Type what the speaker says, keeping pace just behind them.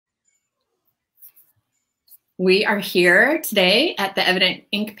We are here today at the Evident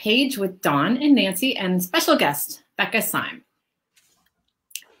Inc. page with Dawn and Nancy and special guest, Becca Syme.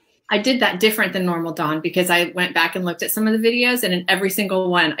 I did that different than normal, Dawn, because I went back and looked at some of the videos, and in every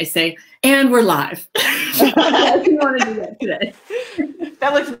single one I say, and we're live. I didn't want to do that today.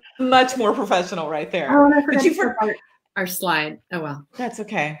 That looks much more professional right there. Oh, and I forgot to put our slide. Oh, well. That's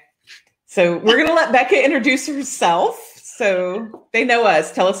okay. So we're going to let Becca introduce herself so they know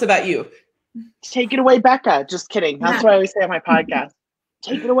us. Tell us about you. Take it away, Becca. Just kidding. That's what I always say on my podcast.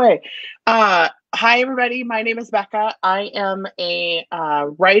 Take it away. Hi, everybody. My name is Becca. I am a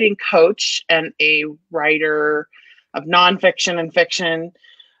writing coach and a writer of nonfiction and fiction.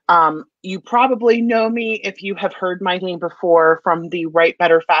 You probably know me if you have heard my name before from the Write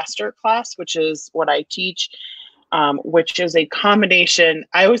Better Faster class, which is what I teach, which is a combination.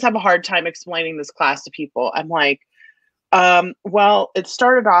 I always have a hard time explaining this class to people. I'm like, well, it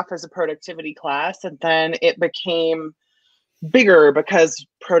started off as a productivity class, and then it became bigger because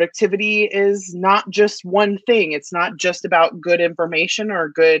productivity is not just one thing. It's not just about good information or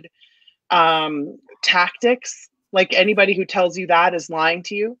good tactics. Like, anybody who tells you that is lying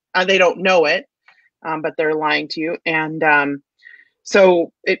to you. They don't know it, but they're lying to you. And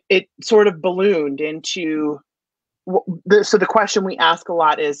so it sort of ballooned into, so the question we ask a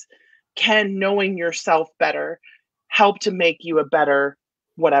lot is, can knowing yourself better help to make you a better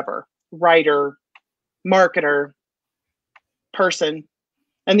whatever, writer, marketer, person?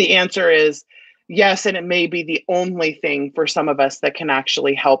 And the answer is yes, and it may be the only thing for some of us that can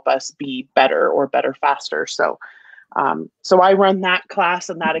actually help us be better or better faster. So I run that class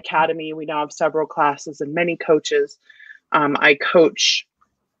and that academy. We now have several classes and many coaches. I coach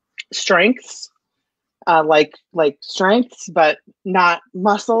strengths, like strengths, but not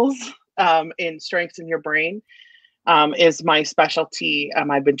muscles, in strengths in your brain. Is my specialty.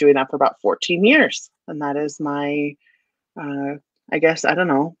 I've been doing that for about 14 years. And that is my, I guess, I don't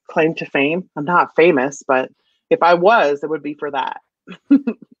know, claim to fame. I'm not famous, but if I was, it would be for that.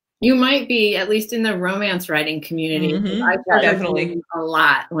 You might be, at least in the romance writing community. Mm-hmm. I definitely a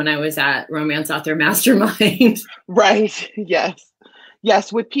lot when I was at Romance Author Mastermind. Right. Yes.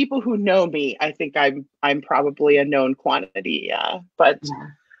 Yes. With people who know me, I think I'm probably a known quantity. But yeah.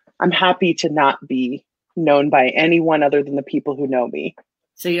 I'm happy to not be known by anyone other than the people who know me.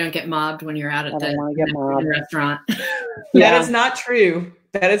 So you don't get mobbed when you're out at the restaurant. Yeah. That is not true.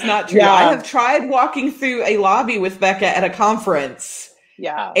 That is not true. Yeah. I have tried walking through a lobby with Becca at a conference.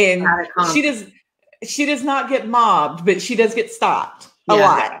 Yeah. And she does not get mobbed, but she does get stopped a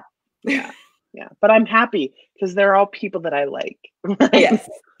lot. Yeah. Yeah. But I'm happy because they're all people that I like. Yes.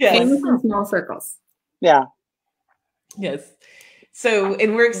 Yes. In small circles. Yeah. Yes. So,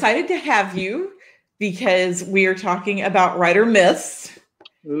 and we're excited to have you because we are talking about writer myths.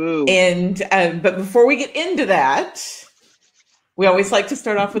 Ooh. And, but before we get into that, we always like to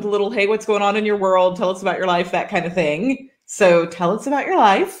start off with a little, hey, what's going on in your world? Tell us about your life, that kind of thing. So tell us about your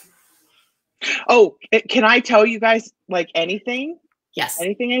life. Oh, can I tell you guys like anything? Yes.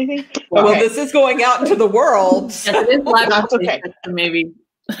 Anything? Well, this is going out into the world. Yes, it is live. That's okay. Maybe.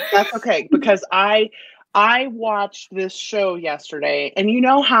 That's okay, because I watched this show yesterday, and you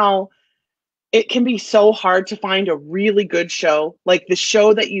know how it can be so hard to find a really good show, like the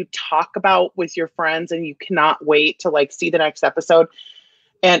show that you talk about with your friends and you cannot wait to like see the next episode.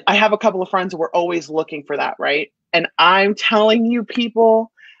 And I have a couple of friends who are always looking for that, right? And I'm telling you,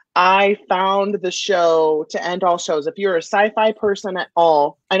 people, I found the show to end all shows. If you're a sci-fi person at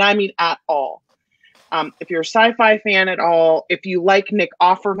all, and I mean at all, if you're a sci-fi fan at all, if you like Nick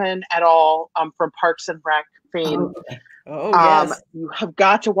Offerman at all, from Parks and Rec fame, yes, you have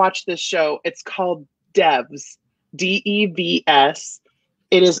got to watch this show. It's called Devs, Devs.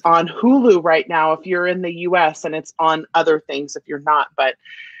 It is on Hulu right now if you're in the US, and it's on other things if you're not. But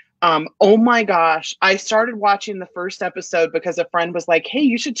oh my gosh, I started watching the first episode because a friend was like, hey,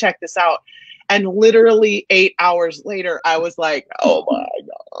 you should check this out. And literally 8 hours later, I was like, oh my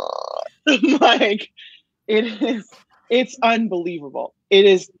God. Like, it's unbelievable. It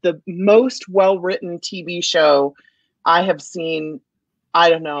is the most well-written TV show I have seen, I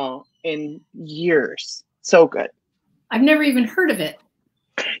don't know, in years. So good. I've never even heard of it.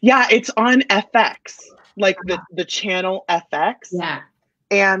 Yeah, it's on FX, like the channel FX. Yeah.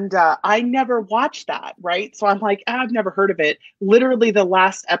 And I never watched that, right? So I'm like, I've never heard of it. Literally the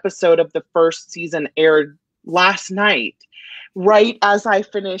last episode of the first season aired last night, right as I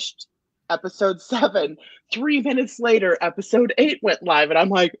finished episode 7. 3 minutes later, episode 8 went live. And I'm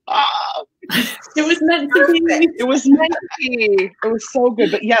like, oh, it was meant to be. It was meant to be. It was so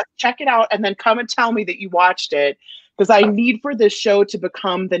good. But yeah, check it out and then come and tell me that you watched it, because I need for this show to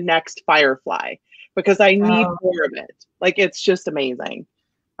become the next Firefly. because I need Oh. more of it. Like, it's just amazing.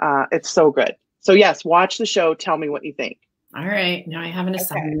 It's so good. So yes, watch the show. Tell me what you think. All right. Now I have an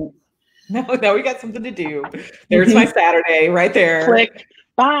assignment. No, now we got something to do. There's my Saturday right there. Click.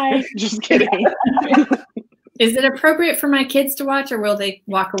 Bye. Just kidding. Is it appropriate for my kids to watch, or will they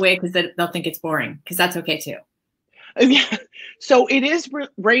walk away because they'll think it's boring? Because that's okay too. Yeah. So it is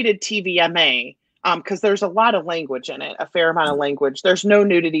rated TVMA because there's a lot of language in it, a fair amount of language. There's no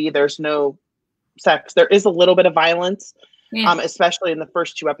nudity. There's no sex. There is a little bit of violence, especially in the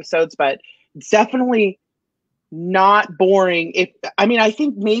first 2 episodes, but it's definitely not boring. I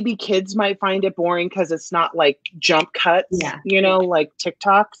think maybe kids might find it boring because it's not like jump cuts, like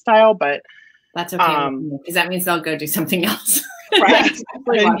TikTok style, but that's okay because that means they'll go do something else. Right.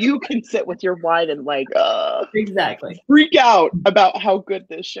 And you can sit with your wine and exactly freak out about how good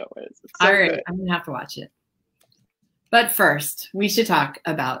this show is. So all right, good. I'm gonna have to watch it. But first, we should talk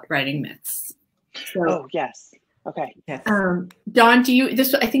about writing myths. So, yes. Okay. Yes. Dawn,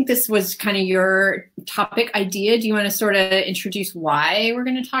 I think this was kind of your topic idea. Do you want to sort of introduce why we're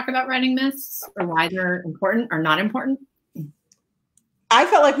going to talk about writing myths, or why they're important or not important? I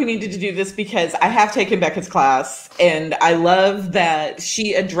felt like we needed to do this because I have taken Becca's class, and I love that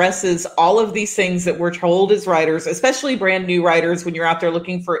she addresses all of these things that we're told as writers, especially brand new writers, when you're out there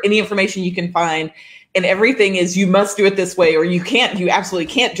looking for any information you can find, and everything is you must do it this way, or you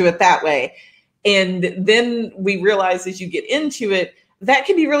absolutely can't do it that way. And then we realize as you get into it, that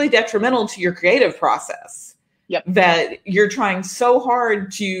can be really detrimental to your creative process. Yep. That you're trying so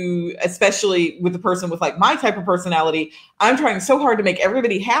hard to, especially with a person with like my type of personality, I'm trying so hard to make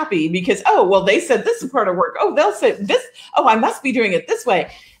everybody happy because, they said this is part of work. Oh, they'll say this. Oh, I must be doing it this way.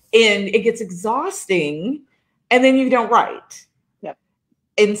 And it gets exhausting, and then you don't write. Yep.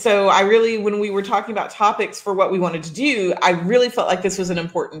 And so when we were talking about topics for what we wanted to do, I really felt like this was an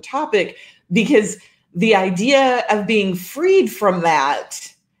important topic because the idea of being freed from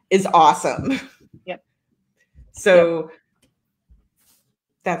that is awesome. So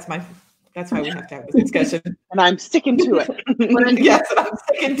that's why we have to have this discussion. And I'm sticking to it. Yes, I'm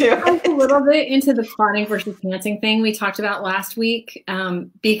sticking to it. A little bit into the plotting versus pantsing thing we talked about last week,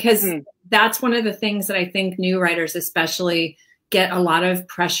 because that's one of the things that I think new writers especially get a lot of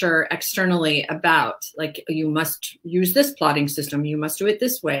pressure externally about. Like, you must use this plotting system, you must do it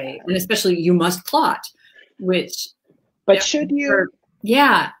this way, and especially you must plot, But should you?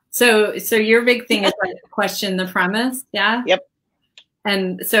 Yeah. So your big thing is like question the premise. Yeah. Yep.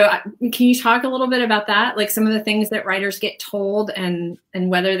 And so can you talk a little bit about that? Like some of the things that writers get told and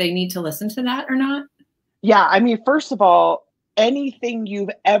whether they need to listen to that or not? Yeah. I mean, first of all, anything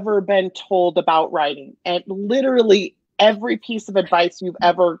you've ever been told about writing, and literally every piece of advice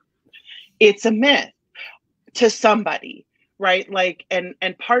it's a myth to somebody. Right. Like, and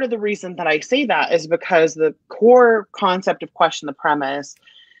part of the reason that I say that is because the core concept of question the premise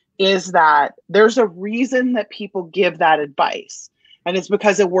is that there's a reason that people give that advice, and it's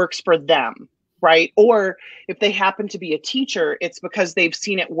because it works for them, right? Or if they happen to be a teacher, it's because they've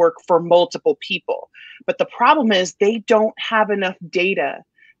seen it work for multiple people. But the problem is they don't have enough data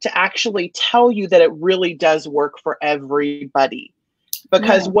to actually tell you that it really does work for everybody.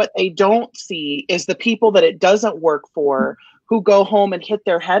 Because what they don't see is the people that it doesn't work for, who go home and hit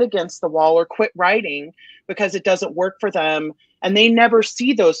their head against the wall or quit writing because it doesn't work for them. And they never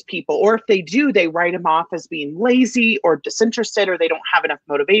see those people. Or if they do, they write them off as being lazy or disinterested, or they don't have enough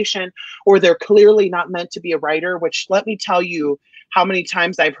motivation, or they're clearly not meant to be a writer, which, let me tell you how many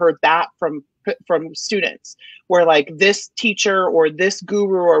times I've heard that from students, where like this teacher or this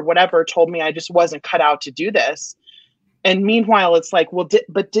guru or whatever told me I just wasn't cut out to do this. And meanwhile, it's like, well,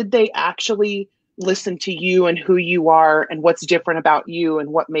 did they actually listen to you and who you are and what's different about you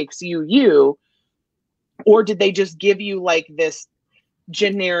and what makes you you? Or did they just give you like this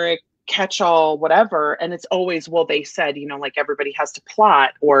generic catch-all whatever? And it's always, well, they said, like everybody has to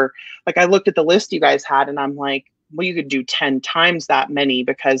plot. Or like I looked at the list you guys had and I'm like, well, you could do 10 times that many,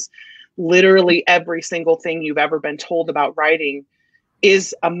 because literally every single thing you've ever been told about writing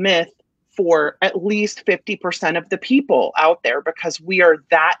is a myth for at least 50% of the people out there, because we are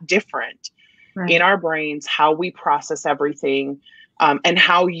that different in our brains, how we process everything. And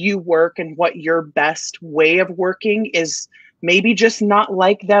how you work and what your best way of working is maybe just not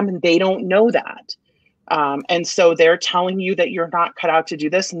like them, and they don't know that. And so they're telling you that you're not cut out to do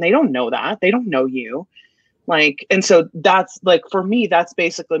this, and they don't know that. They don't know you. And so that's like, for me, that's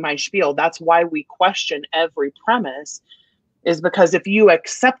basically my spiel. That's why we question every premise, is because if you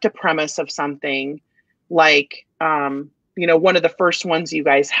accept a premise of something, like, one of the first ones you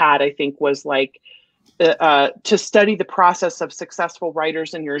guys had, I think, was like, to study the process of successful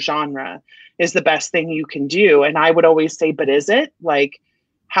writers in your genre is the best thing you can do. And I would always say, but is it? Like,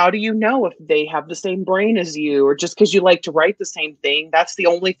 how do you know if they have the same brain as you, or just because you like to write the same thing, that's the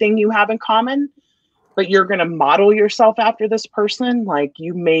only thing you have in common, but you're going to model yourself after this person? Like,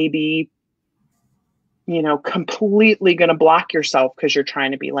 you may be, you know, completely going to block yourself because you're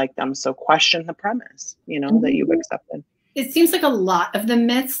trying to be like them. So question the premise, you know, that you've accepted. It seems like a lot of the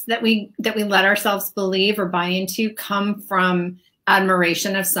myths that we let ourselves believe or buy into come from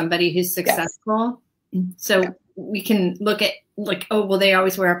admiration of somebody who's successful. Yes. So we can look at like, oh, well, they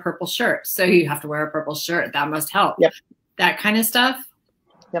always wear a purple shirt, so you have to wear a purple shirt. That must help. Yep. That kind of stuff.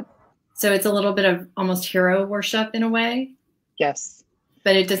 Yep. So it's a little bit of almost hero worship in a way. Yes.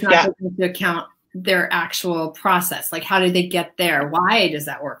 But it does not take into account their actual process. Like, how did they get there? Why does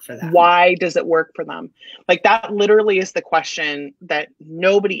that work for them? Why does it work for them? Like, that literally is the question that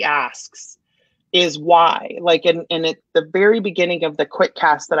nobody asks, is why. Like, in at the very beginning of the quick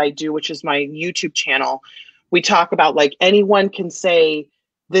cast that I do, which is my YouTube channel, we talk about, like, anyone can say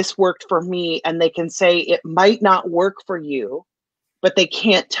this worked for me, and they can say it might not work for you, but they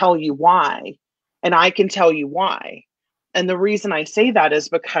can't tell you why. And I can tell you why. And the reason I say that is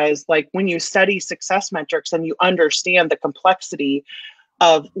because, like, when you study success metrics and you understand the complexity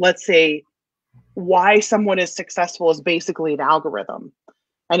of, let's say, why someone is successful is basically an algorithm.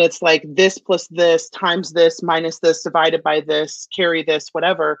 And it's like this plus this times this minus this divided by this, carry this,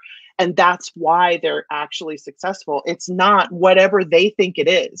 whatever. And that's why they're actually successful. It's not whatever they think it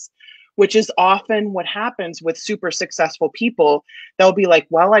is, which is often what happens with super successful people. They'll be like,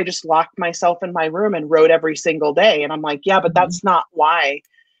 well, I just locked myself in my room and wrote every single day. And I'm like, yeah, but that's not why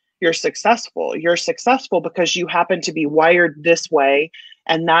you're successful. You're successful because you happen to be wired this way.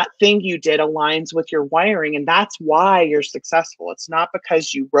 And that thing you did aligns with your wiring. And that's why you're successful. It's not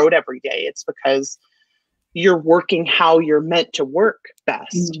because you wrote every day. It's because you're working how you're meant to work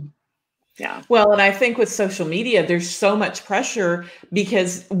best. Mm-hmm. Yeah. Well, and I think with social media, there's so much pressure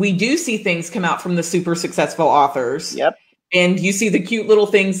because we do see things come out from the super successful authors. Yep. And you see the cute little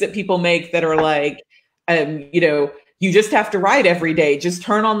things that people make that are like, you know, you just have to write every day. Just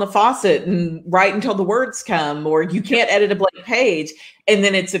turn on the faucet and write until the words come, or you can't edit a blank page. And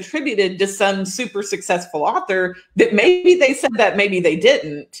then it's attributed to some super successful author that maybe they said that, maybe they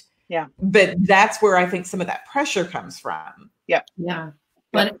didn't. Yeah. But that's where I think some of that pressure comes from. Yeah. Yeah.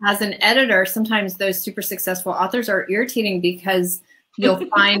 But as an editor, sometimes those super successful authors are irritating because you'll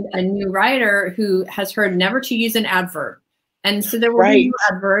find a new writer who has heard never to use an adverb. And so there will be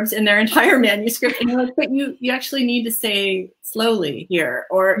no adverbs in their entire manuscript. And you're like, but you actually need to say slowly here.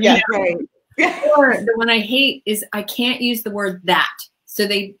 Or, yeah, you know, right. Or the one I hate is I can't use the word that. So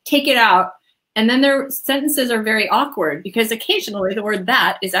they take it out. And then their sentences are very awkward because occasionally the word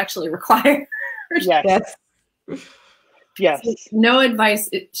that is actually required. Yes. Yes. So no advice.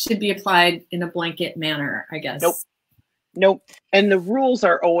 It should be applied in a blanket manner, I guess. Nope. And the rules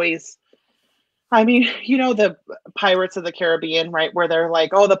are always, I mean, you know, the Pirates of the Caribbean, right? Where they're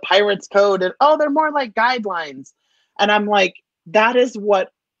like, oh, the Pirates Code, and oh, they're more like guidelines. And I'm like, that is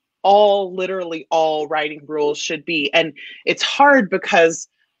what literally all writing rules should be. And it's hard because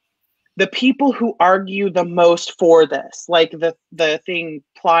the people who argue the most for this, like the thing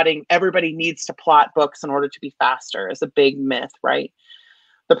plotting, everybody needs to plot books in order to be faster, is a big myth, right?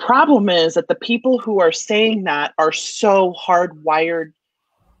 The problem is that the people who are saying that are so hardwired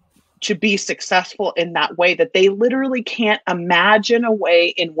to be successful in that way that they literally can't imagine a way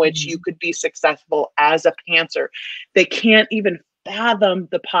in which you could be successful as a pantser. They can't even fathom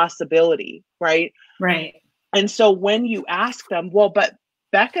the possibility, right? Right. And so when you ask them, well, but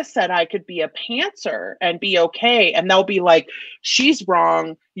Becca said I could be a pantser and be okay. And they'll be like, she's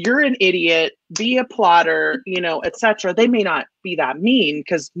wrong. You're an idiot. Be a plotter, you know, etc. They may not be that mean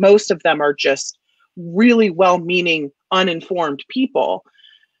because most of them are just really well-meaning, uninformed people.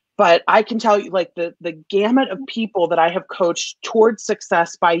 But I can tell you, like, the gamut of people that I have coached towards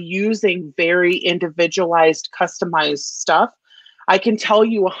success by using very individualized, customized stuff, I can tell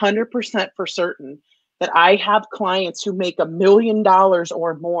you 100% for certain that I have clients who make $1 million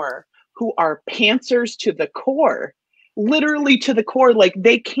or more who are pantsers to the core, literally to the core. Like,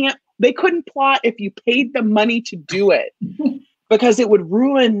 they couldn't plot if you paid them money to do it because it would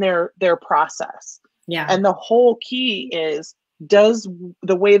ruin their process. Yeah. And the whole key is, does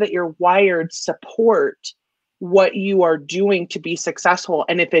the way that you're wired support what you are doing to be successful?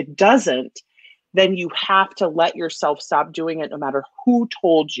 And if it doesn't, then you have to let yourself stop doing it no matter who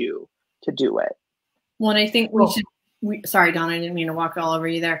told you to do it. Well, and I think sorry, Dawn, I didn't mean to walk all over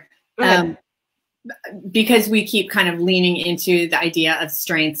you there. because we keep kind of leaning into the idea of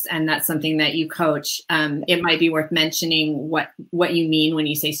strengths, and that's something that you coach, it might be worth mentioning what you mean when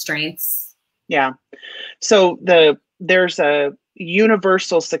you say strengths. Yeah. So there's a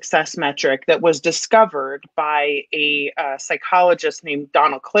universal success metric that was discovered by a psychologist named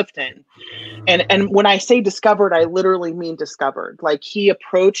Donald Clifton. And when I say discovered, I literally mean discovered. Like, he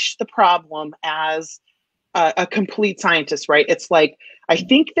approached the problem as a complete scientist, right? It's like, I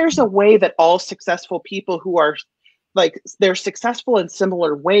think there's a way that all successful people who are like, they're successful in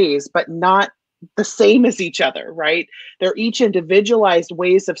similar ways, but not the same as each other, right? They're each individualized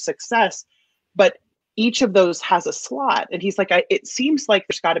ways of success, but each of those has a slot. And he's like, it seems like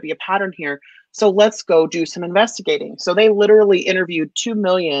there's got to be a pattern here. So let's go do some investigating. So they literally interviewed 2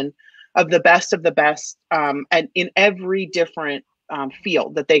 million of the best, and in every different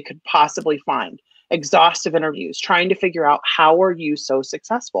field that they could possibly find. Exhaustive interviews, trying to figure out, how are you so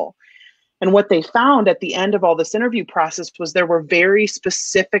successful? And what they found at the end of all this interview process was there were very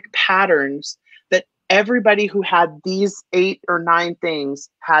specific patterns that everybody who had these 8 or 9 things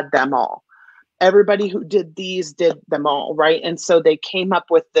had them all. Everybody who did these did them all, right? And so they came up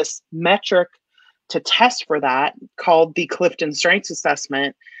with this metric to test for that, called the Clifton Strengths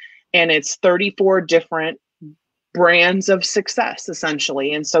Assessment. And it's 34 different brands of success,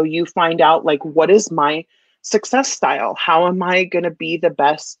 essentially. And so you find out, like, what is my success style? How am I going to be the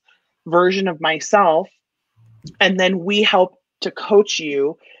best version of myself? And then we help to coach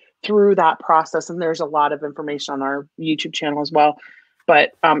you through that process. And there's a lot of information on our YouTube channel as well,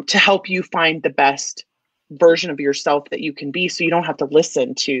 but to help you find the best version of yourself that you can be, so you don't have to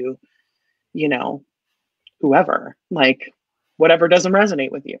listen to, you know, whoever, like, whatever doesn't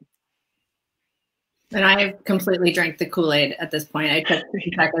resonate with you. And I've completely drank the Kool-Aid at this point. I took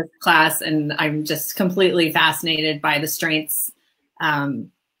Becca's class, and I'm just completely fascinated by the strengths.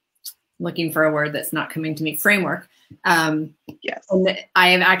 Looking for a word that's not coming to me. Framework. Yes. And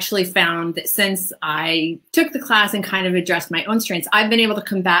I have actually found that since I took the class and kind of addressed my own strengths, I've been able to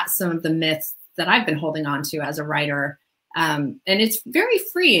combat some of the myths that I've been holding on to as a writer. And it's very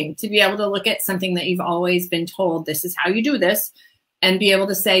freeing to be able to look at something that you've always been told, this is how you do this, and be able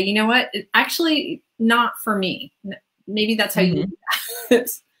to say, you know what, it's actually not for me. Maybe that's how you do that.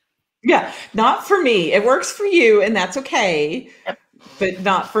 Yeah, not for me. It works for you, and that's okay, but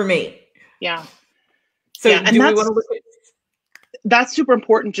not for me. Yeah. So yeah, do we want to look at... That's super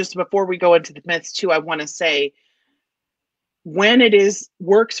important. Just before we go into the myths too, I want to say, when it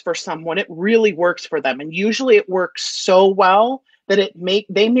works for someone, it really works for them. And usually it works so well that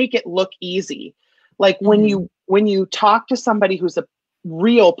they make it look easy. Like when you talk to somebody who's a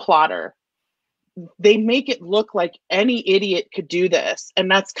real plotter, they make it look like any idiot could do this. And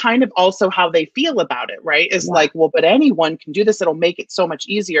that's kind of also how they feel about it, right? Is like, well, but anyone can do this. It'll make it so much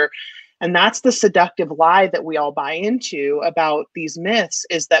easier. And that's the seductive lie that we all buy into about these myths,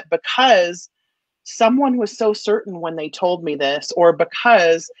 is that because someone was so certain when they told me this, or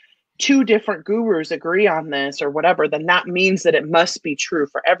because 2 different gurus agree on this or whatever, then that means that it must be true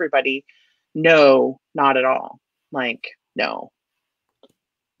for everybody. No, not at all. Like, no.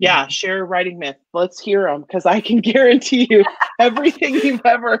 Yeah, share a writing myth. Let's hear them, because I can guarantee you everything you've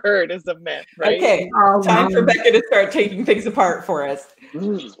ever heard is a myth, right? Okay, time for Becca to start taking things apart for us.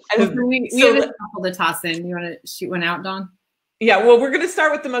 We have a couple to toss in. You want to shoot one out, Dawn? Yeah, well, we're going to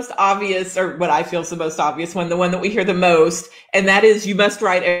start with the most obvious, or what I feel is the most obvious one, the one that we hear the most, and that is, you must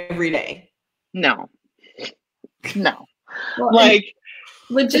write every day. No. Well, like,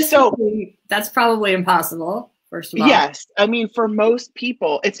 logistically, that's probably impossible. First of all. Yes. I mean, for most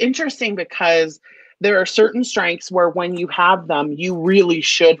people, it's interesting because there are certain strengths where when you have them, you really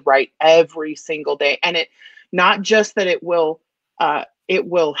should write every single day. And it, not just that it will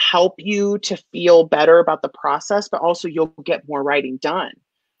help you to feel better about the process, but also you'll get more writing done,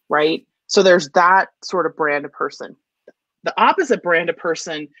 right? So there's that sort of brand of person. The opposite brand of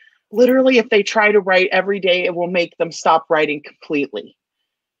person, literally, if they try to write every day, it will make them stop writing completely.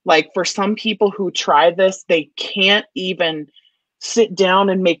 Like, for some people who try this, they can't even sit down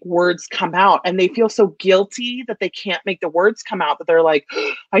and make words come out. And they feel so guilty that they can't make the words come out, that they're like,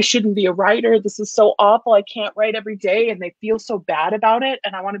 I shouldn't be a writer. This is so awful. I can't write every day. And they feel so bad about it.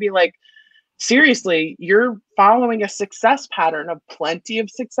 And I want to be like, seriously, you're following a success pattern of plenty of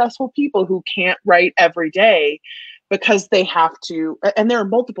successful people who can't write every day because they have to. And there are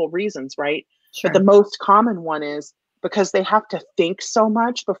multiple reasons, right? Sure. But the most common one is because they have to think so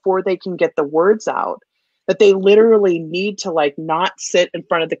much before they can get the words out, that they literally need to, like, not sit in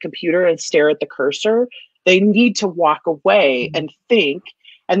front of the computer and stare at the cursor. They need to walk away and think.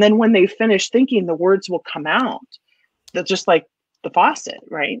 And then when they finish thinking, the words will come out. They're just like the faucet,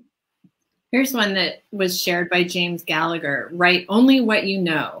 right? Here's one that was shared by James Gallagher. Write only what you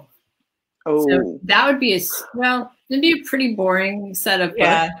know. Oh, so that would be it'd be a pretty boring set of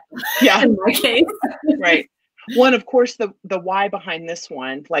Yeah. books yeah, in my case. right. One, of course, the why behind this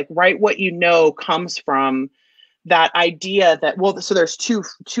one, like write what you know, comes from that idea that, well, so there's two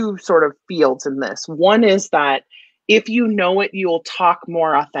sort of fields in this. One is that if you know it, you'll talk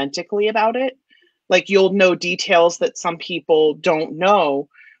more authentically about it. Like you'll know details that some people don't know,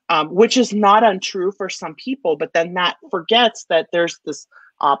 which is not untrue for some people, but then that forgets that there's this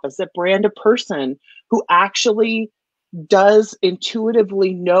opposite brand of person who actually does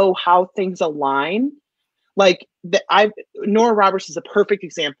intuitively know how things align. Like Nora Roberts is a perfect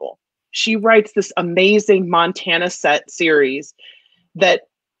example. She writes this amazing Montana set series that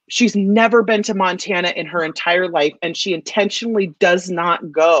she's never been to Montana in her entire life, and she intentionally does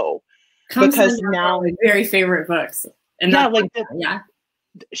not go because now my very favorite books. And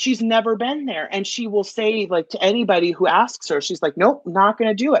she's never been there, and she will say, like, to anybody who asks her, she's like, nope, not going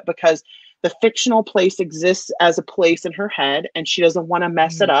to do it, because the fictional place exists as a place in her head and she doesn't want to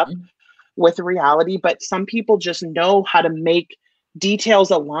mess it up with reality. But some people just know how to make details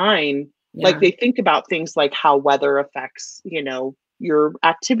align. Like they think about things like how weather affects, your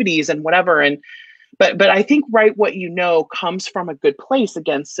activities and whatever. And but I think write what you know comes from a good place.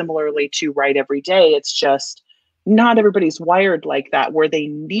 Again, similarly to write every day. It's just not everybody's wired like that, where they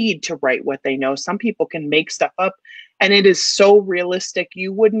need to write what they know. Some people can make stuff up and it is so realistic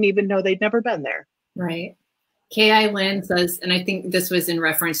you wouldn't even know they'd never been there. Right. K.I. Lynn says, and I think this was in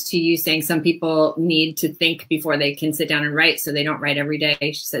reference to you saying some people need to think before they can sit down and write, so they don't write every day.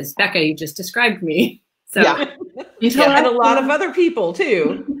 She says, Becca, you just described me. So and a lot of other people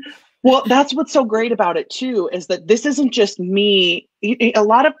too. Well, that's what's so great about it too, is that this isn't just me. A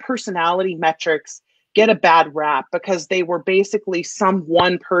lot of personality metrics get a bad rap because they were basically some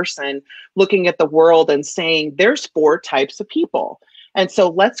one person looking at the world and saying there's 4 types of people. And so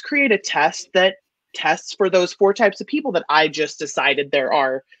let's create a test that tests for those 4 types of people that I just decided there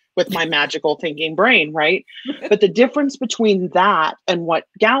are with my magical thinking brain, right? But the difference between that and what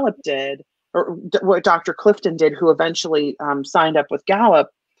Gallup did, or what Dr. Clifton did, who eventually signed up with Gallup,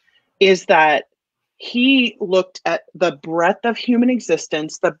 is that he looked at the breadth of human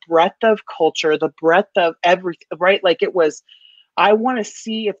existence, the breadth of culture, the breadth of everything, right? Like it was, I want to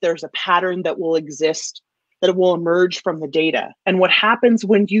see if there's a pattern that will exist, that will emerge from the data. And what happens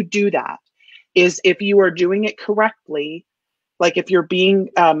when you do that is, if you are doing it correctly, like if you're being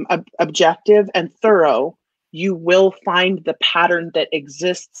objective and thorough, you will find the pattern that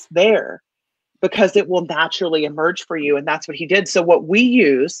exists there, because it will naturally emerge for you. And that's what he did. So what we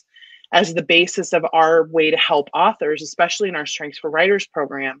use as the basis of our way to help authors, especially in our Strengths for Writers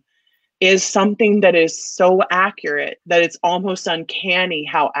program, is something that is so accurate that it's almost uncanny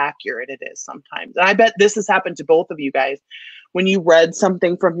how accurate it is sometimes. And I bet this has happened to both of you guys. When you read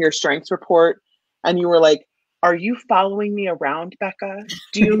something from your strengths report and you were like, are you following me around, Becca?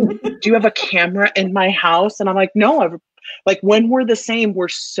 Do you have a camera in my house? And I'm like, no, like when we're the same, we're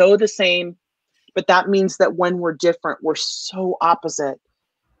so the same. But that means that when we're different, we're so opposite.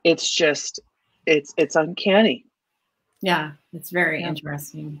 It's just, it's uncanny. Yeah, it's very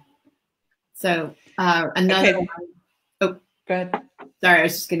interesting. So another one. Oh, go ahead. Sorry, I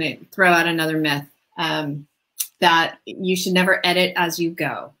was just going to throw out another myth that you should never edit as you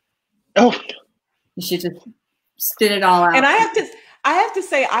go. Oh, you should just spit it all out. And I have to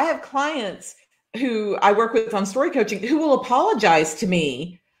say, I have clients who I work with on story coaching who will apologize to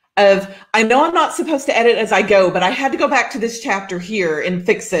me of, I know I'm not supposed to edit as I go, but I had to go back to this chapter here and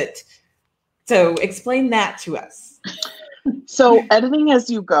fix it. So explain that to us. So editing as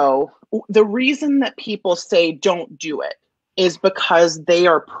you go, the reason that people say don't do it is because they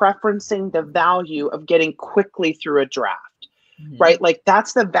are preferencing the value of getting quickly through a draft, right? Like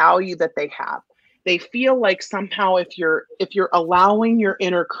that's the value that they have. They feel like somehow if you're allowing your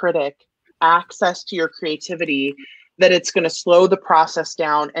inner critic access to your creativity, that it's going to slow the process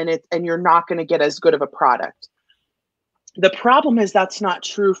down and you're not going to get as good of a product. The problem is that's not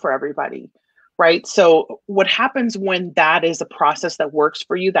true for everybody, right? So what happens when that is a process that works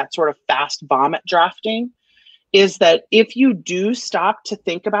for you, that sort of fast vomit drafting, is that if you do stop to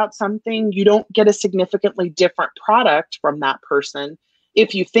think about something, you don't get a significantly different product from that person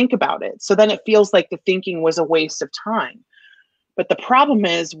if you think about it. So then it feels like the thinking was a waste of time. But the problem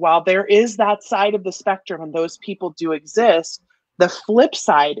is, while there is that side of the spectrum and those people do exist, the flip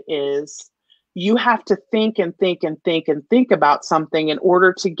side is you have to think and think and think and think about something in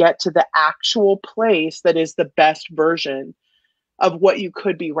order to get to the actual place that is the best version of what you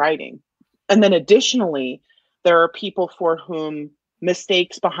could be writing. And then additionally, there are people for whom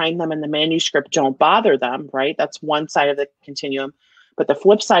mistakes behind them in the manuscript don't bother them, right? That's one side of the continuum. But the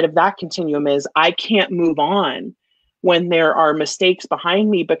flip side of that continuum is I can't move on when there are mistakes behind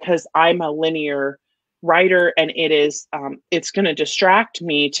me because I'm a linear writer, and it's going to distract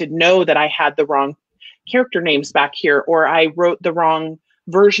me to know that I had the wrong character names back here, or I wrote the wrong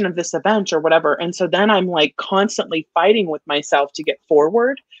version of this event or whatever. And so then I'm like constantly fighting with myself to get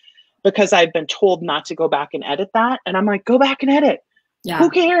forward because I've been told not to go back and edit that. And I'm like, go back and edit. Yeah. Who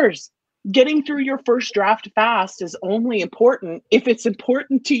cares? Getting through your first draft fast is only important if it's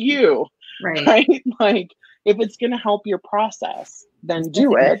important to you, right? Like if it's going to help your process, then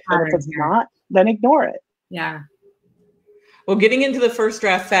do it. And if it's not, then ignore it. Yeah. Well, getting into the first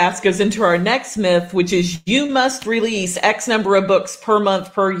draft fast goes into our next myth, which is you must release X number of books per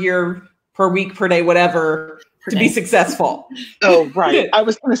month, per year, per week, per day, whatever, to be successful. Oh, right. I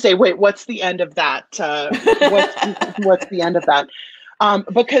was going to say, wait, what's the end of that? What's the end of that?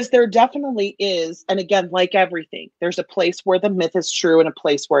 Because there definitely is, and again, like everything, there's a place where the myth is true and a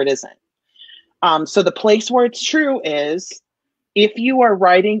place where it isn't. So the place where it's true is if you are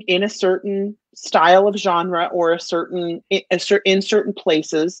writing in a certain style of genre or in certain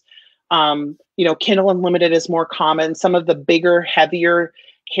places, Kindle Unlimited is more common. Some of the bigger, heavier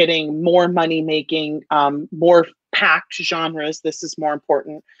hitting, more money making, more packed genres, this is more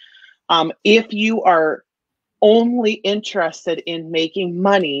important. If you are only interested in making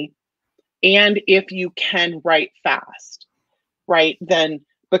money, and if you can write fast, right, then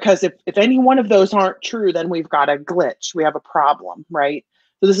because if any one of those aren't true, then we've got a glitch, we have a problem, right?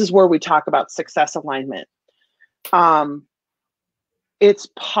 So this is where we talk about success alignment. It's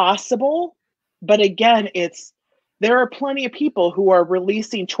possible, but again, there are plenty of people who are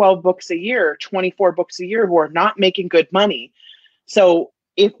releasing 12 books a year, 24 books a year, who are not making good money. So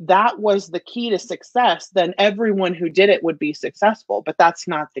if that was the key to success, then everyone who did it would be successful, but that's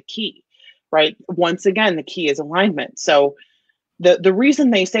not the key, right? Once again, the key is alignment. So the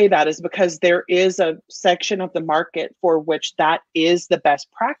reason they say that is because there is a section of the market for which that is the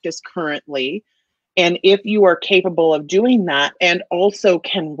best practice currently. And if you are capable of doing that and also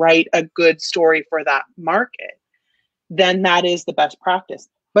can write a good story for that market, then that is the best practice.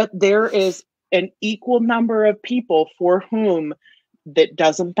 But there is an equal number of people for whom that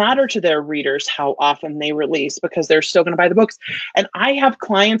doesn't matter to their readers how often they release, because they're still going to buy the books. And I have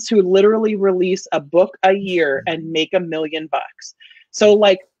clients who literally release a book a year and make $1 million. So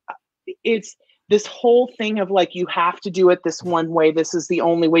like, it's this whole thing of like, you have to do it this one way. This is the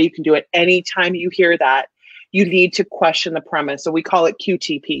only way you can do it. Anytime you hear that, you need to question the premise. So we call it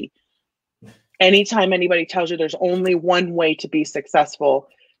QTP. Anytime anybody tells you there's only one way to be successful,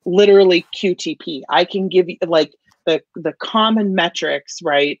 literally QTP. I can give you like the common metrics,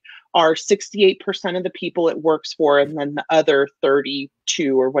 right, are 68% of the people it works for, and then the other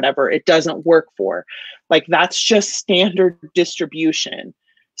 32 or whatever it doesn't work for. Like that's just standard distribution.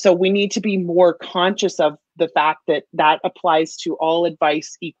 So we need to be more conscious of the fact that that applies to all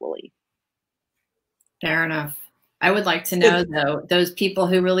advice equally. Fair enough. I would like to know though, those people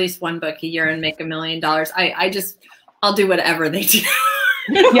who release one book a year and make $1 million, I'll do whatever they do.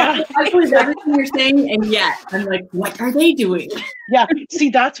 Yeah. I believe everything you're saying, and yet I'm like, what are they doing? Yeah.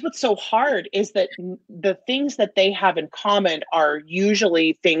 See, that's what's so hard is that the things that they have in common are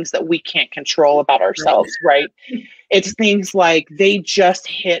usually things that we can't control about ourselves, right? It's things like they just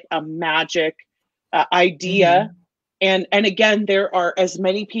hit a magic idea. Mm-hmm. And again, there are as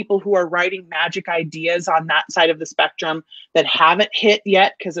many people who are writing magic ideas on that side of the spectrum that haven't hit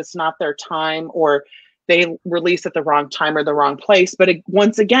yet because it's not their time, or they release at the wrong time or the wrong place. But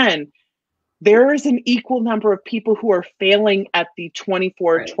once again, there is an equal number of people who are failing at the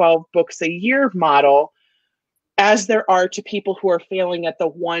 24, 12 books a year model as there are to people who are failing at the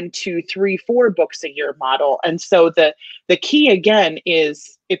 1, 2, 3, 4 books a year model. And so the key again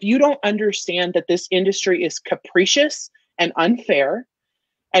is if you don't understand that this industry is capricious and unfair,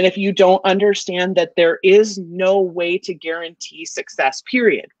 and if you don't understand that there is no way to guarantee success,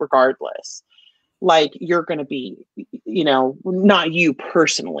 period, regardless, like you're going to be, not you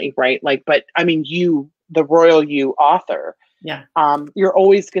personally, right? Like, but I mean, you, the royal you author, you're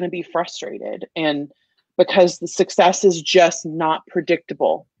always going to be frustrated. And because the success is just not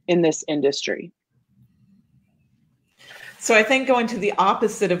predictable in this industry. So I think going to the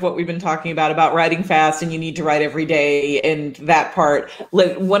opposite of what we've been talking about writing fast and you need to write every day and that part,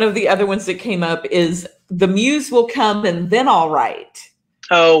 one of the other ones that came up is the muse will come and then I'll write.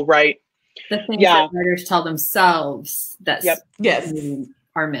 Oh, right. The things that writers tell themselves that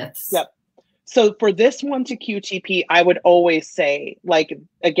are myths. Yep. So for this one to QTP, I would always say, like,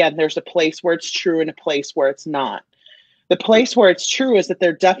 again, there's a place where it's true and a place where it's not. The place where it's true is that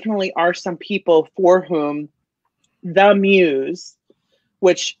there definitely are some people for whom the muse,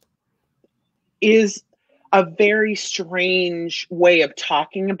 which is a very strange way of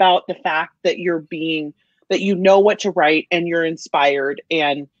talking about the fact that that you know what to write and you're inspired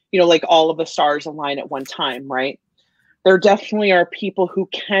and, like all of the stars align at one time, right? There definitely are people who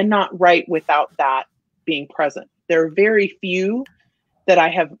cannot write without that being present. There are very few that I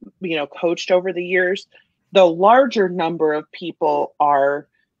have, coached over the years. The larger number of people are,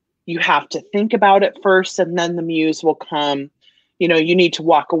 you have to think about it first and then the muse will come. You need to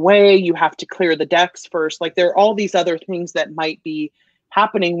walk away. You have to clear the decks first. Like there are all these other things that might be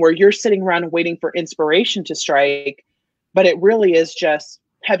happening where you're sitting around and waiting for inspiration to strike. But it really is just,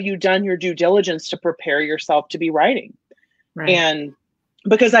 have you done your due diligence to prepare yourself to be writing? Right. And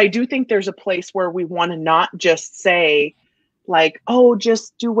because I do think there's a place where we want to not just say like, oh,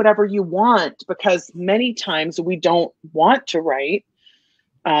 just do whatever you want, because many times we don't want to write.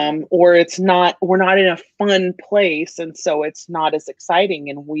 Or we're not in a fun place. And so it's not as exciting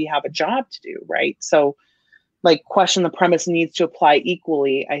and we have a job to do. Right. So like question the premise needs to apply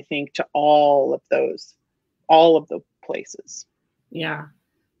equally, I think, to all of the places. Yeah.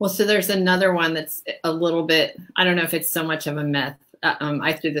 Well, so there's another one that's a little bit, I don't know if it's so much of a myth.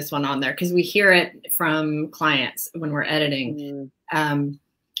 I threw this one on there because we hear it from clients when we're editing.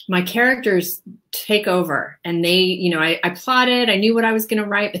 My characters take over and they, I plotted, I knew what I was going to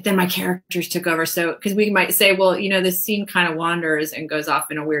write, but then my characters took over. So, because we might say, well, this scene kind of wanders and goes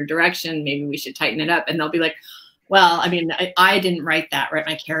off in a weird direction. Maybe we should tighten it up. And they'll be like, well, I mean, I didn't write that, right?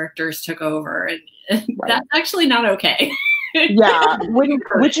 My characters took over. And right. That's actually not okay. Yeah,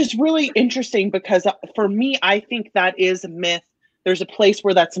 which is really interesting because for me, I think that is a myth. There's a place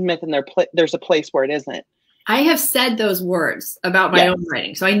where that's a myth and there's a place where it isn't. I have said those words about my own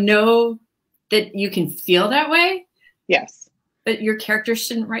writing. So I know that you can feel that way. Yes. But your characters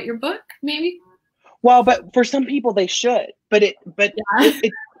shouldn't write your book, maybe? Well, but for some people they should. But it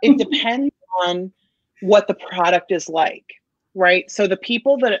depends on what the product is like, right? So the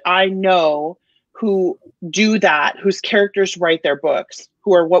people that I know who do that, whose characters write their books,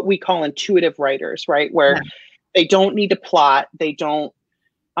 who are what we call intuitive writers, right? Where they don't need to plot, they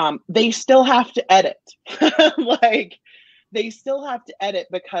still have to edit. Like they still have to edit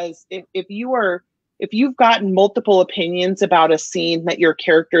because if you've gotten multiple opinions about a scene that your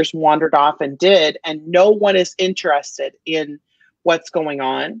characters wandered off and did, and no one is interested in what's going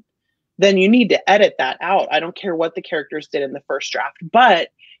on, then you need to edit that out. I don't care what the characters did in the first draft. But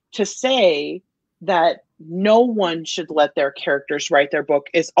to say that no one should let their characters write their book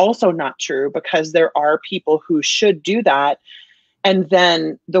is also not true, because there are people who should do that. And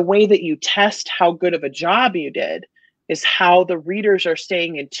then the way that you test how good of a job you did is how the readers are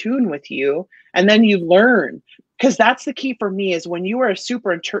staying in tune with you. And then you learn, because that's the key for me, is when you are a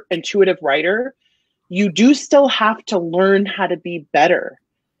super intuitive writer, you do still have to learn how to be better.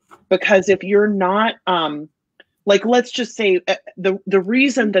 Because if you're not, like, let's just say the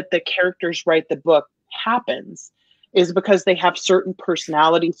reason that the characters write the book happens is because they have certain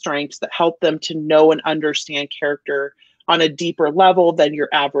personality strengths that help them to know and understand character on a deeper level than your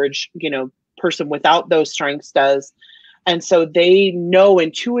average, person without those strengths does. And so they know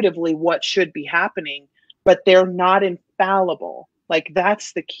intuitively what should be happening, but they're not infallible. Like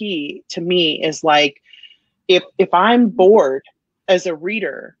that's the key to me, is like, if I'm bored as a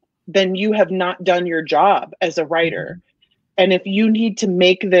reader, then you have not done your job as a writer. And if you need to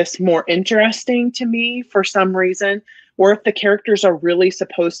make this more interesting to me for some reason, or if the characters are really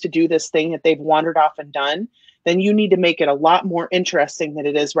supposed to do this thing that they've wandered off and done, then you need to make it a lot more interesting than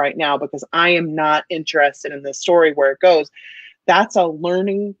it is right now, because I am not interested in the story where it goes. That's a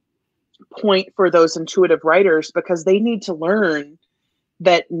learning point for those intuitive writers, because they need to learn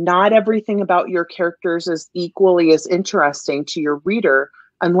that not everything about your characters is equally as interesting to your reader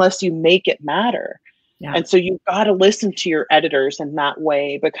unless you make it matter. Yeah. And so you've got to listen to your editors in that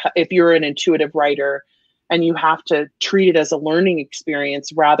way, because if you're an intuitive writer, and you have to treat it as a learning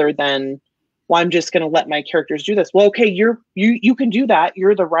experience rather than, well, I'm just going to let my characters do this. Well, okay, you can do that.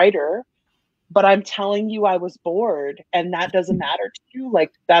 You're the writer, but I'm telling you I was bored, and that doesn't matter to you.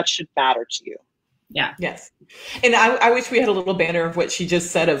 Like that should matter to you. Yeah. Yes. And I wish we had a little banner of what she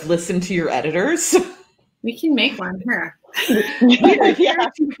just said of listen to your editors. We can make one here. We're here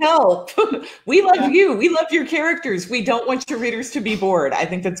to help. We love you. We love your characters. We don't want your readers to be bored. I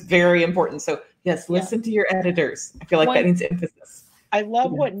think that's very important. So yes, listen to your editors. I feel like that needs emphasis. I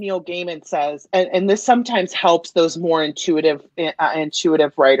love what Neil Gaiman says, and this sometimes helps those more intuitive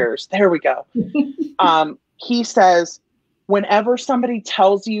writers. There we go. He says, whenever somebody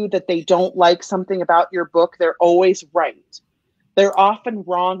tells you that they don't like something about your book, they're always right. They're often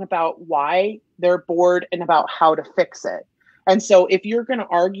wrong about why they're bored and about how to fix it. And so if you're going to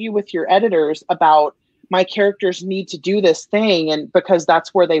argue with your editors about my characters need to do this thing and because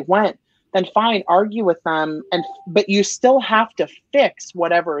that's where they went, then fine, argue with them. But you still have to fix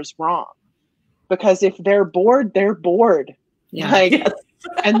whatever is wrong, because if they're bored, they're bored. Yeah. Like, Yes.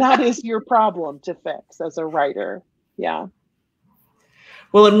 and that is your problem to fix as a writer. Yeah.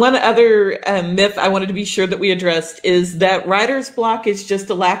 Well, and one other myth I wanted to be sure that we addressed is that writer's block is just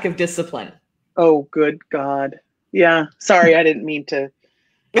a lack of discipline. Oh, good God. Yeah. Sorry, I didn't mean to.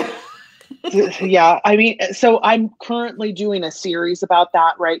 Yeah. I mean, so I'm currently doing a series about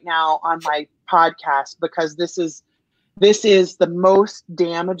that right now on my podcast, because this is the most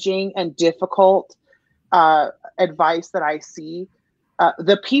damaging and difficult advice that I see.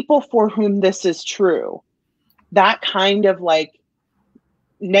 The people for whom this is true, that kind of like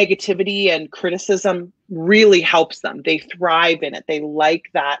negativity and criticism really helps them. They thrive in it. They like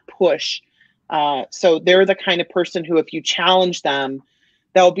that push. So they're the kind of person who, if you challenge them,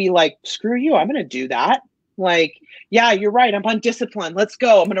 they'll be like, screw you, I'm going to do that. Like, yeah, you're right. I'm on discipline. Let's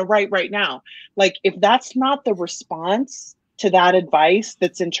go. I'm going to write right now. Like, if that's not the response to that advice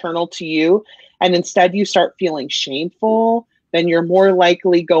that's internal to you, and instead you start feeling shameful, then you're more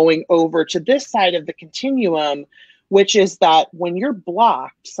likely going over to this side of the continuum, which is that when you're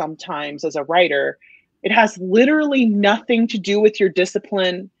blocked sometimes as a writer, it has literally nothing to do with your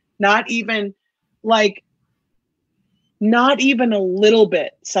discipline, not even a little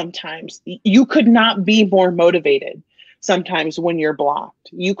bit. Sometimes you could not be more motivated sometimes when you're blocked.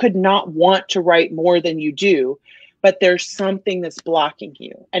 You could not want to write more than you do, but there's something that's blocking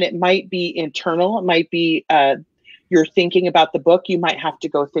you. And it might be internal. It might be you're thinking about the book. You might have to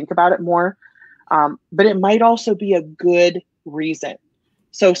go think about it more. But it might also be a good reason.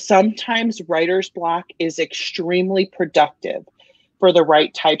 So sometimes writer's block is extremely productive for the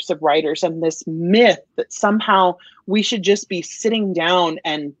right types of writers. And this myth that somehow we should just be sitting down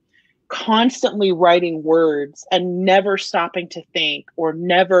and constantly writing words and never stopping to think, or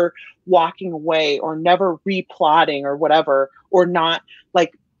never walking away, or never replotting, or whatever, or not,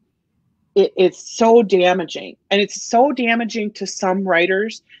 like, it's so damaging. And it's so damaging to some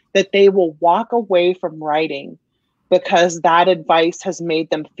writers that they will walk away from writing because that advice has made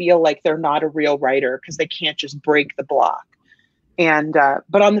them feel like they're not a real writer, because they can't just break the block. And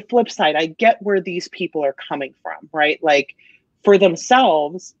but on the flip side, I get where these people are coming from, right? Like, for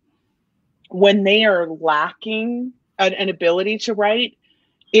themselves, when they are lacking an ability to write,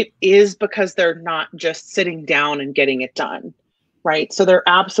 it is because they're not just sitting down and getting it done, right? So there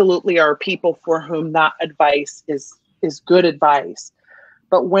absolutely are people for whom that advice is good advice.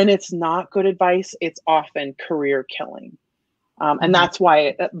 But when it's not good advice, it's often career killing. And that's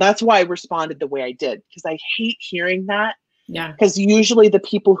why I responded the way I did, because I hate hearing that. Yeah. Because usually the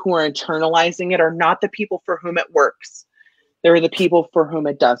people who are internalizing it are not the people for whom it works. They're the people for whom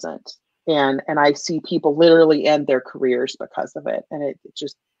it doesn't. And I see people literally end their careers because of it. And it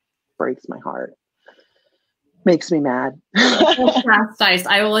just breaks my heart. Makes me mad. Chastised.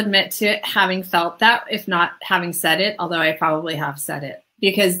 I will admit to having felt that, if not having said it, although I probably have said it,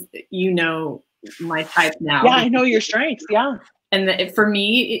 because you know my type now. Yeah, I know your strengths. Yeah. And for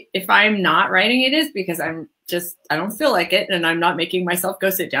me, if I'm not writing, it is because I don't feel like it, and I'm not making myself go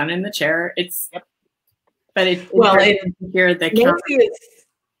sit down in the chair. But it's well, hear the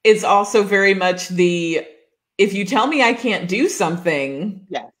is also very much if you tell me I can't do something,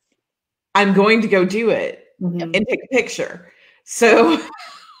 yeah, I'm going to go do it and take a picture. So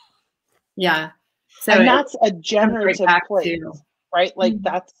yeah. So and that's a generative place, right? Like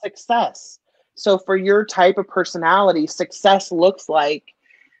that's success. So for your type of personality, success looks like,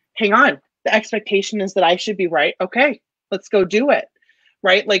 hang on, the expectation is that I should be right. Okay, let's go do it.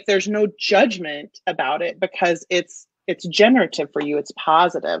 Right? Like there's no judgment about it, because it's generative for you. It's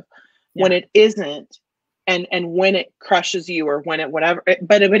positive. Yeah. When it isn't, and when it crushes you, or when it whatever.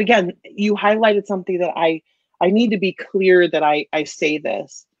 But again, you highlighted something that I need to be clear that I say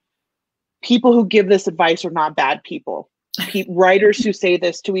this. People who give this advice are not bad people. Writers who say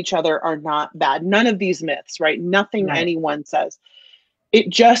this to each other are not bad. None of these myths, right? Nothing anyone says. It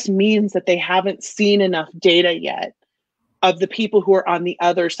just means that they haven't seen enough data yet of the people who are on the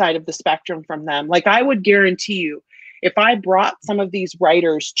other side of the spectrum from them. Like, I would guarantee you, if I brought some of these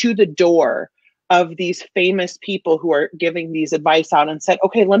writers to the door of these famous people who are giving these advice out and said,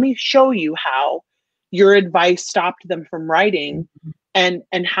 okay, let me show you how your advice stopped them from writing, and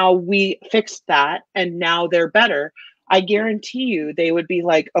how we fixed that, and now they're better, I guarantee you they would be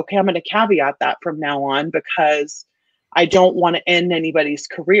like, okay, I'm going to caveat that from now on, because I don't want to end anybody's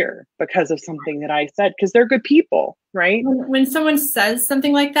career because of something that I said, because they're good people, right? When someone says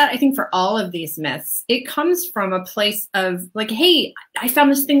something like that, I think for all of these myths, it comes from a place of like, hey, I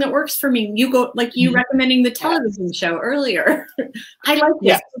found this thing that works for me. You go, like you recommending the television show earlier. I like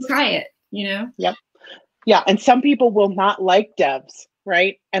this. Try it, you know? Yep. Yeah. And some people will not like devs,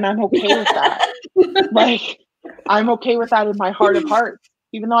 right? And I'm okay with that. Like, I'm okay with that in my heart of hearts,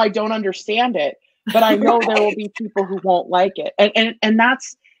 even though I don't understand it. But I know there will be people who won't like it. And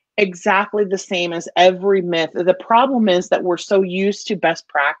that's exactly the same as every myth. The problem is that we're so used to best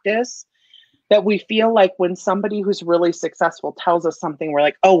practice that we feel like when somebody who's really successful tells us something, we're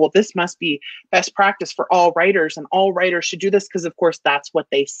like, oh, well, this must be best practice for all writers, and all writers should do this because, of course, that's what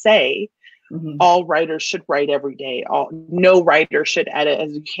they say. All writers should write every day. No writer should edit,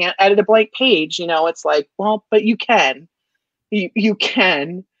 as you can't edit a blank page. You know, it's like, well, but you can. You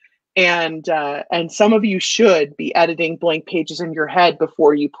can. And some of you should be editing blank pages in your head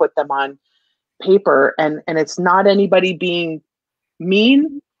before you put them on paper. And it's not anybody being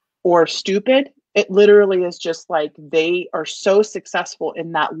mean or stupid. It literally is just like they are so successful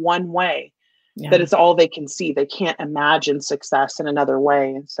in that one way that it's all they can see. They can't imagine success in another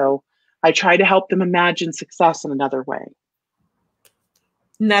way. And so I try to help them imagine success in another way.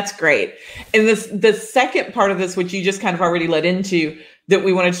 And that's great. And the second part of this, which you just kind of already led into, that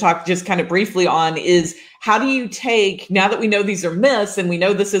we wanted to talk just kind of briefly on, is how do you take, now that we know these are myths and we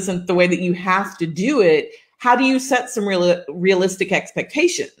know this isn't the way that you have to do it, how do you set some realistic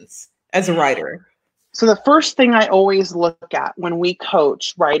expectations as a writer? So the first thing I always look at when we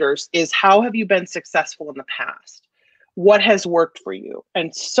coach writers is, how have you been successful in the past? What has worked for you?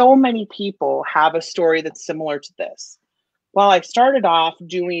 And so many people have a story that's similar to this. Well, I started off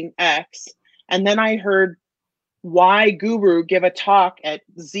doing X, and then I heard Y guru give a talk at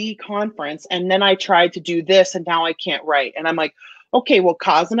Z conference, and then I tried to do this, and now I can't write. And I'm like, okay, well,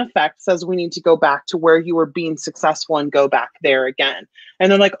 cause and effect says we need to go back to where you were being successful and go back there again.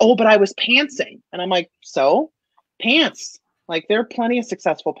 And they're like, oh, but I was pantsing. And I'm like, so pants, like there are plenty of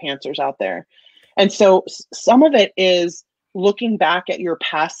successful pantsers out there. And so some of it is looking back at your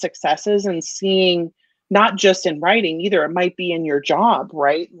past successes and seeing, not just in writing either, it might be in your job,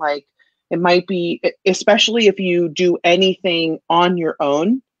 right? Like it might be, especially if you do anything on your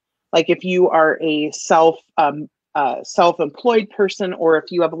own, like if you are a self-employed person, or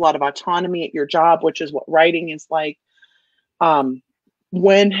if you have a lot of autonomy at your job, which is what writing is like,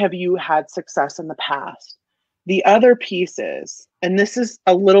 when have you had success in the past? The other piece is, and this is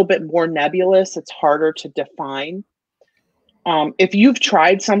a little bit more nebulous, it's harder to define. If you've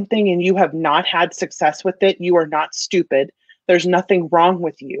tried something and you have not had success with it, you are not stupid. There's nothing wrong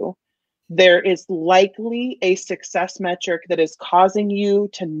with you. There is likely a success metric that is causing you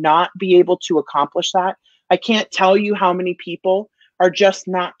to not be able to accomplish that. I can't tell you how many people are just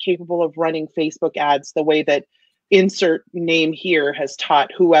not capable of running Facebook ads the way that insert name here has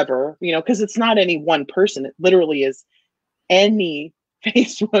taught whoever, you know, because it's not any one person. It literally is any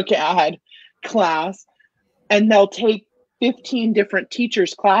Facebook ad class, and they'll take 15 different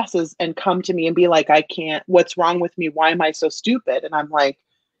teachers' classes and come to me and be like, I can't, what's wrong with me? Why am I so stupid? And I'm like,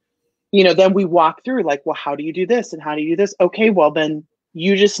 you know, then we walk through like, well, how do you do this? And how do you do this? Okay, well, then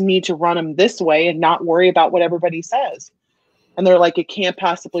you just need to run them this way and not worry about what everybody says. And they're like, it can't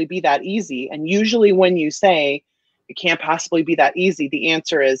possibly be that easy. And usually when you say it can't possibly be that easy, the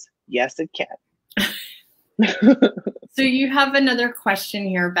answer is yes, it can. So you have another question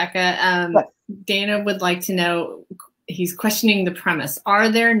here, Becca. Dana would like to know, he's questioning the premise. Are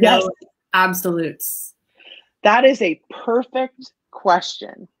there no absolutes? That is a perfect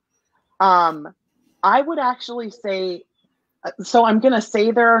question. I would actually say, so I'm going to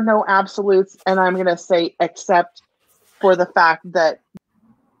say there are no absolutes, and I'm going to say except for the fact that.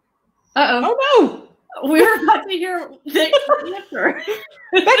 Uh-oh. Oh, no. We were about to hear the answer.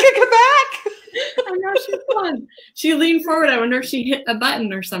 Becca, come back. I know she's gone. She leaned forward. I wonder if she hit a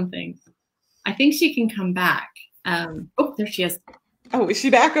button or something. I think she can come back. Oh, there she is. Oh, is she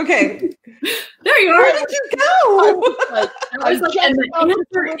back? Okay. There you are. Where did you go? I was like, and the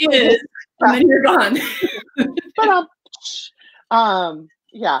answer is, and then you're gone.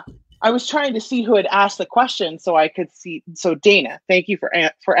 Yeah. I was trying to see who had asked the question so I could see. So Dana, thank you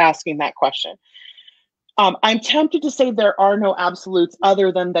for asking that question. I'm tempted to say there are no absolutes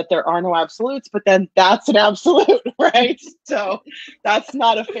other than that there are no absolutes, but then that's an absolute, right? So that's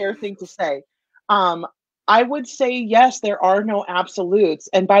not a fair thing to say. I would say, yes, there are no absolutes.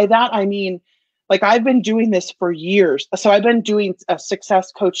 And by that, I mean, like I've been doing this for years. So I've been doing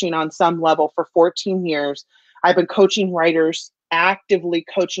success coaching on some level for 14 years. I've been coaching writers, actively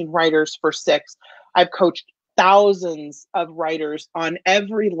coaching writers for 6. I've coached thousands of writers on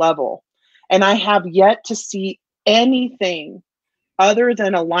every level, and I have yet to see anything other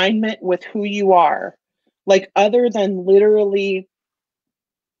than alignment with who you are, like other than literally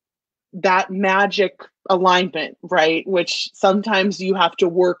that magic alignment, right? Which sometimes you have to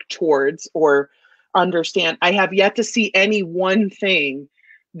work towards or understand. I have yet to see any one thing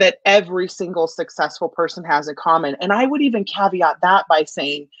that every single successful person has in common. And I would even caveat that by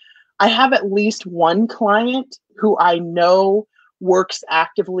saying, I have at least one client who I know works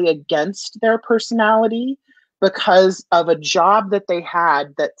actively against their personality because of a job that they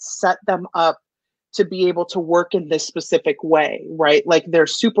had that set them up to be able to work in this specific way, right? Like they're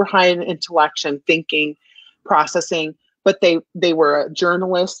super high in intellection, thinking, processing, but they were a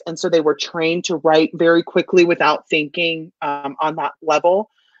journalist, and so they were trained to write very quickly without thinking on that level.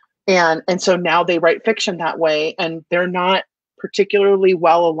 And so now they write fiction that way, and they're not particularly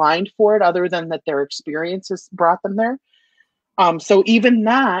well aligned for it, other than that their experiences brought them there. So even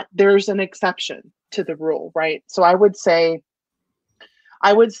that, there's an exception to the rule, right? So I would say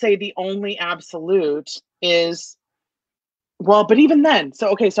the only absolute is, well, but even then,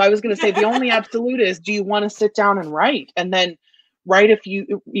 so I was going to say the only absolute is, do you want to sit down and write? And then write if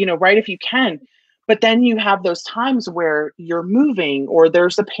you can. But then you have those times where you're moving, or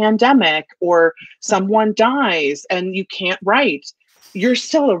there's a pandemic, or someone dies and you can't write. You're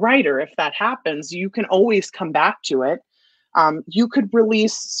still a writer. If that happens, you can always come back to it. You could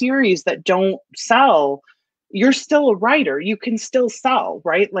release series that don't sell. You're still a writer. You can still sell,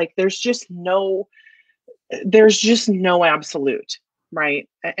 right? Like there's just no absolute, right?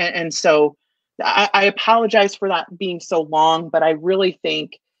 And so I apologize for that being so long, but I really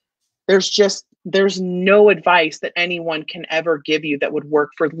think there's no advice that anyone can ever give you that would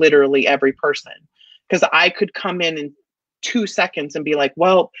work for literally every person. Because I could come in 2 seconds and be like,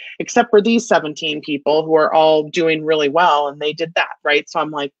 well, except for these 17 people who are all doing really well, and they did that, right? So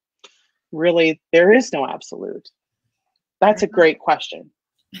I'm like, really, there is no absolute. That's a great question.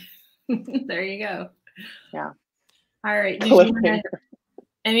 There you go. Yeah. All right.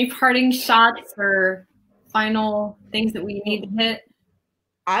 Any parting shots or final things that we need to hit?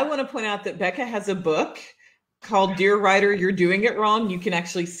 I want to point out that Becca has a book called Dear Writer, You're Doing It Wrong. You can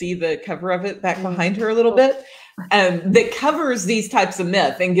actually see the cover of it back behind her a little bit. That covers these types of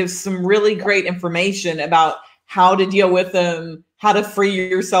myths and gives some really great information about how to deal with them, how to free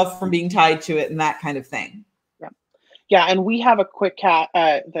yourself from being tied to it, and that kind of thing. Yeah, and we have a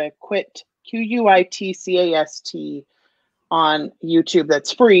the Quit, QUITCAST on YouTube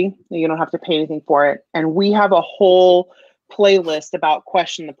that's free. You don't have to pay anything for it. And we have a whole playlist about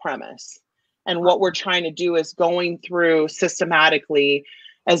Question the Premise. And what we're trying to do is going through systematically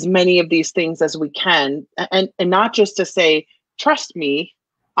as many of these things as we can. And not just to say, trust me,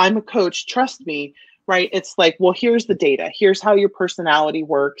 I'm a coach, trust me, right? It's like, well, here's the data. Here's how your personality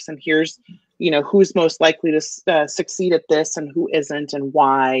works. And here's, who's most likely to succeed at this and who isn't and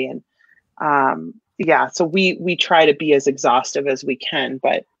why. And so we try to be as exhaustive as we can.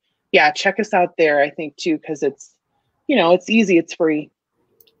 But yeah, check us out there, I think, too, because it's, it's easy, it's free.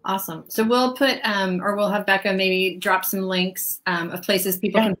 Awesome. So we'll put, or we'll have Becca maybe drop some links of places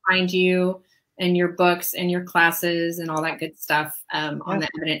people can find you and your books and your classes and all that good stuff on the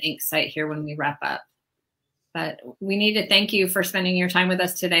Evident Inc. site here when we wrap up. But we need to thank you for spending your time with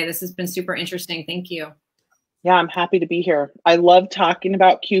us today. This has been super interesting. Thank you. Yeah, I'm happy to be here. I love talking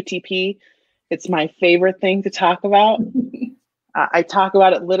about QTP. It's my favorite thing to talk about. I talk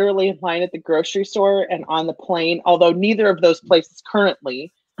about it literally in line at the grocery store and on the plane, although neither of those places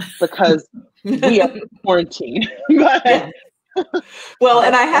currently, because we are quarantined. Well,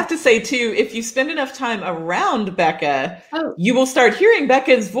 and I have to say too, if you spend enough time around Becca, you will start hearing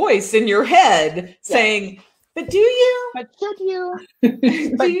Becca's voice in your head saying, but do you? But should you?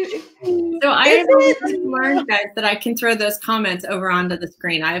 So I learned, guys, that I can throw those comments over onto the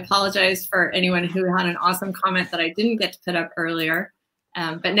screen. I apologize for anyone who had an awesome comment that I didn't get to put up earlier.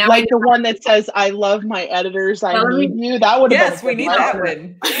 But now, like the one that says, "I love my editors. I need you." That would have been. Yes, we need that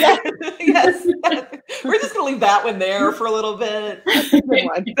one. Yes, we're just gonna leave that one there for a little bit.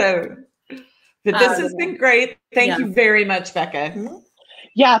 So, but this has been great. Thank you very much, Becca.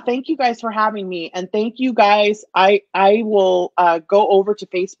 Yeah, thank you guys for having me, and thank you guys. I will go over to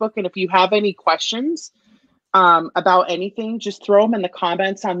Facebook, and if you have any questions about anything, just throw them in the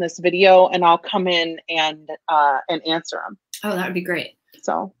comments on this video, and I'll come in and answer them. Oh, that would be great.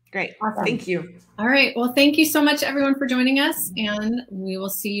 So great. Awesome. Thank you. All right. Well, thank you so much, everyone, for joining us, and we will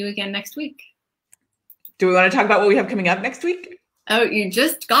see you again next week. Do we want to talk about what we have coming up next week? Oh, you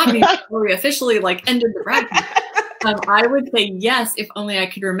just got me before we officially ended the broadcast. I would say yes, if only I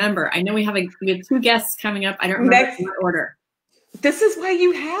could remember. I know we have 2 guests coming up. I don't remember what order. This is why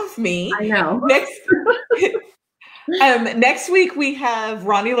you have me. I know. Next week we have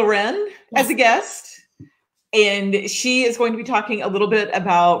Ronnie Loren as a guest, and she is going to be talking a little bit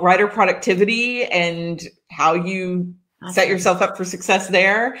about writer productivity and how you set yourself up for success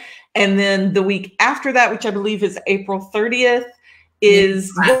there. And then the week after that, which I believe is April 30th,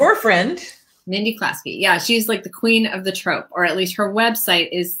 is your friend, Mindy Klasky. Yeah, she's like the queen of the trope, or at least her website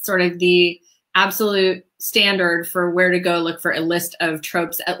is sort of the absolute standard for where to go look for a list of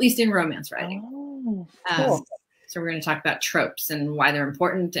tropes, at least in romance writing. Oh, cool. So we're going to talk about tropes and why they're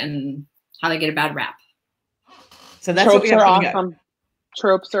important and how they get a bad rap. So that's tropes what we are have awesome.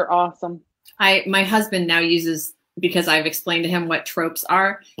 Tropes are awesome. My husband now uses, because I've explained to him what tropes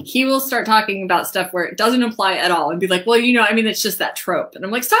are, he will start talking about stuff where it doesn't apply at all and be like, well, it's just that trope. And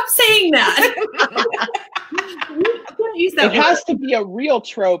I'm like, stop saying that. It has to be a real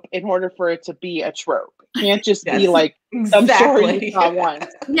trope in order for it to be a trope. It can't just be like some story you saw once.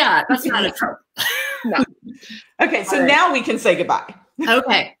 Yeah, that's not a trope. No. Okay, so now we can say goodbye.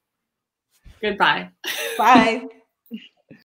 Okay. Goodbye. Bye.